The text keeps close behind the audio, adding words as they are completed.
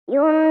You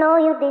know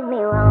you did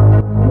me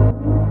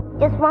wrong.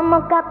 Just one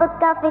more cup of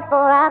coffee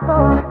before I go.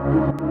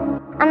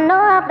 I know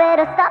I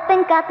better stop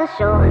and cut the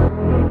show.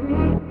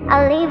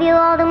 I'll leave you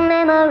all the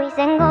memories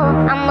and go.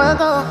 I'ma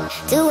go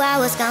 2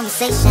 hours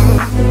conversation,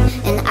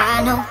 and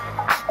I know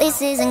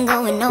this isn't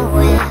going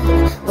nowhere.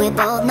 We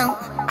both know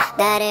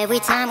that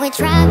every time we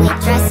try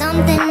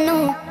something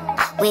new.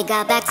 We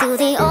got back to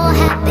the old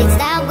habits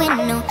that we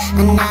knew.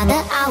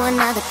 Another hour,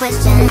 another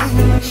question,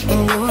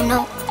 and you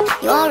know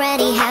you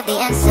already have the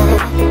answer.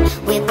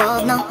 We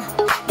both know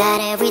that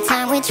every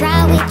time we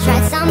try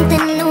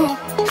something new.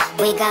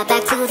 We got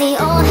back to the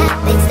old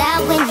habits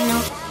that we knew.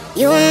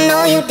 You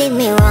know you did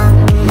me wrong.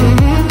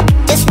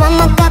 Just one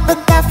more cup of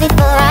coffee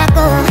before I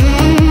go.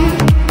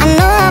 I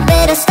know I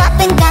better stop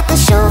and cut the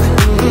show.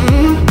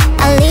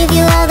 I'll leave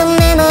you all the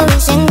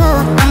memories and go.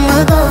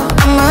 I'ma go.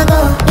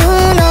 You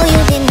know you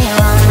did me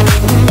wrong.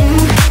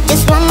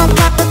 Just one more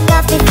cup of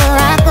coffee before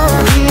I go.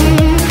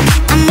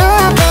 I know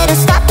I better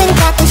stop and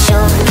cut the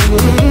show.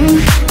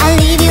 I'll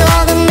leave you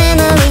all the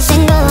memories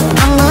and go.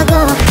 I'ma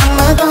go.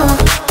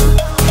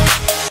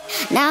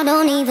 Now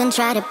don't even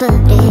try to put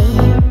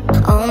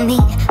it on me.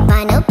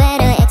 Find a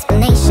better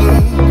explanation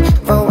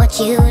for what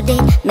you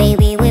did.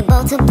 Maybe we're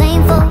both to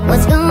blame for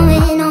what's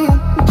going on.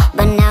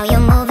 But now you're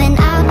moving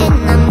out and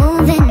I'm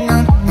moving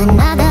on.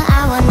 Another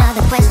hour,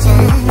 another question,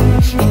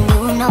 and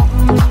you know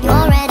you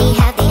already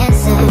have the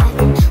answer.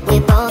 We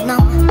both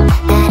know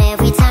that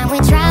every time we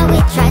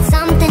try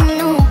something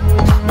new.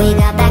 We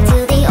got back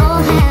to the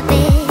old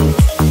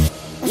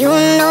habits. You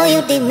know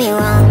you did me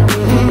wrong.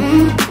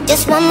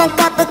 Just one more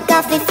cup of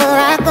coffee before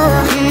I go.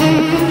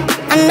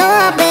 I know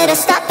I better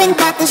stop and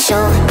cut the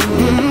show.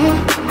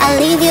 I'll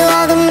leave you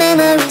all the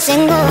memories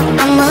and go.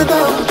 I'ma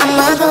go.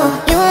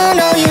 You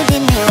know you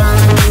did me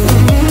wrong.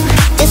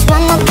 Just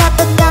one more cup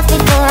of coffee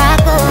before I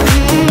go.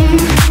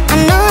 I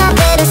know I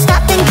better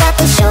stop and cut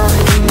the show.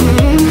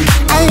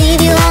 I'll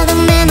leave you all the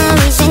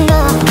memories and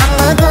go.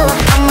 I'ma go.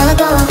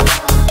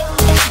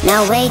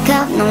 Now wake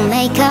up, no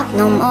makeup,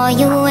 no more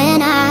you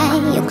and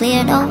I. You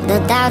cleared all the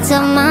doubts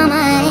of my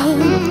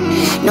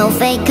mind. No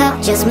fake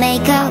up, just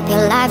make up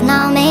your life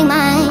now, make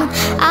mine.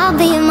 I'll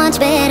be much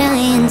better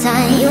in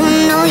time. You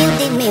know you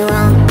did me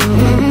wrong.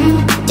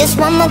 Just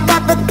one more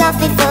cup of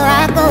coffee before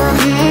I go.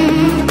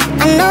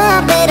 I know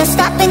I better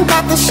stop and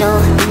cut the show.